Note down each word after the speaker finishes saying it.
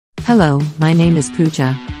Hello, my name is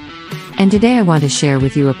Pooja. And today I want to share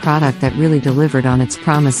with you a product that really delivered on its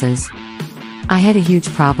promises. I had a huge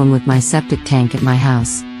problem with my septic tank at my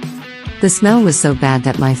house. The smell was so bad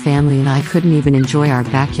that my family and I couldn't even enjoy our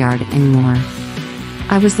backyard anymore.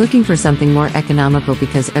 I was looking for something more economical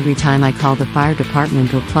because every time I called the fire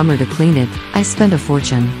department or plumber to clean it, I spent a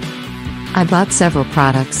fortune. I bought several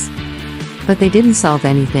products, but they didn't solve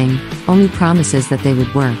anything, only promises that they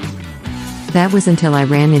would work. That was until I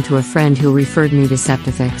ran into a friend who referred me to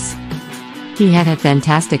Septifix. He had had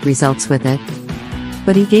fantastic results with it,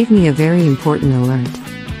 but he gave me a very important alert.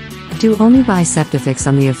 Do only buy Septifix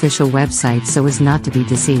on the official website so as not to be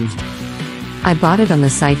deceived. I bought it on the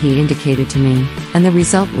site he indicated to me, and the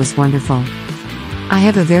result was wonderful. I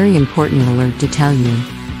have a very important alert to tell you.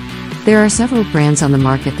 There are several brands on the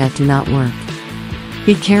market that do not work.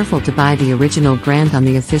 Be careful to buy the original brand on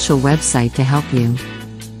the official website to help you.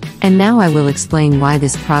 And now I will explain why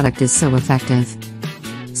this product is so effective.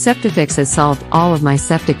 Septifix has solved all of my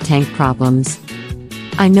septic tank problems.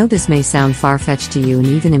 I know this may sound far-fetched to you and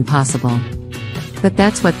even impossible, but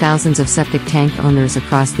that's what thousands of septic tank owners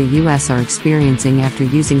across the US are experiencing after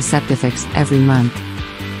using Septifix every month.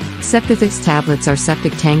 Septifix tablets are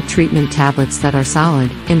septic tank treatment tablets that are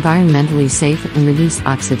solid, environmentally safe, and release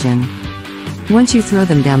oxygen. Once you throw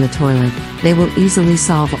them down the toilet, they will easily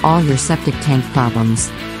solve all your septic tank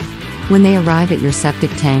problems. When they arrive at your septic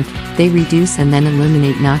tank, they reduce and then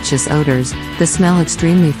eliminate noxious odors, the smell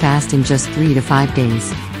extremely fast in just 3 to 5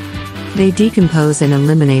 days. They decompose and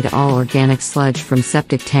eliminate all organic sludge from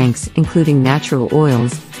septic tanks, including natural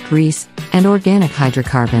oils, grease, and organic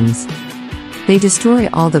hydrocarbons. They destroy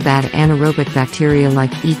all the bad anaerobic bacteria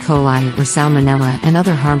like E. coli or salmonella and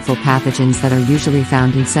other harmful pathogens that are usually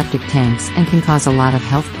found in septic tanks and can cause a lot of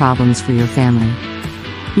health problems for your family.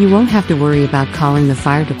 You won't have to worry about calling the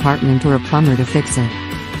fire department or a plumber to fix it.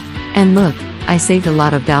 And look, I saved a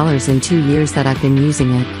lot of dollars in 2 years that I've been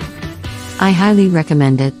using it. I highly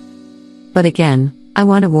recommend it. But again, I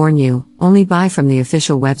want to warn you, only buy from the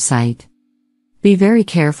official website. Be very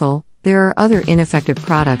careful, there are other ineffective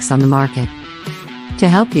products on the market. To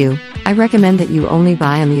help you, I recommend that you only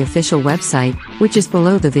buy on the official website, which is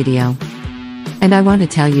below the video. And I want to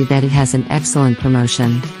tell you that it has an excellent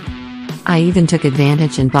promotion. I even took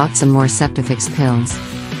advantage and bought some more Septifix pills.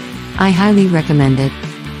 I highly recommend it.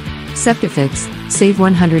 Septifix, save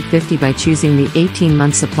 $150 by choosing the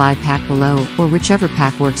 18-month supply pack below or whichever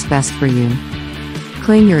pack works best for you.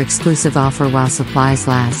 Claim your exclusive offer while supplies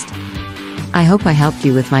last. I hope I helped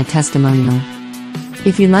you with my testimonial.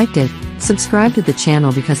 If you liked it, subscribe to the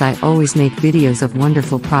channel because I always make videos of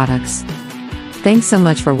wonderful products. Thanks so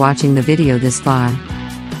much for watching the video this far.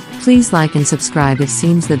 Please like and subscribe if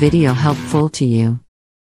seems the video helpful to you.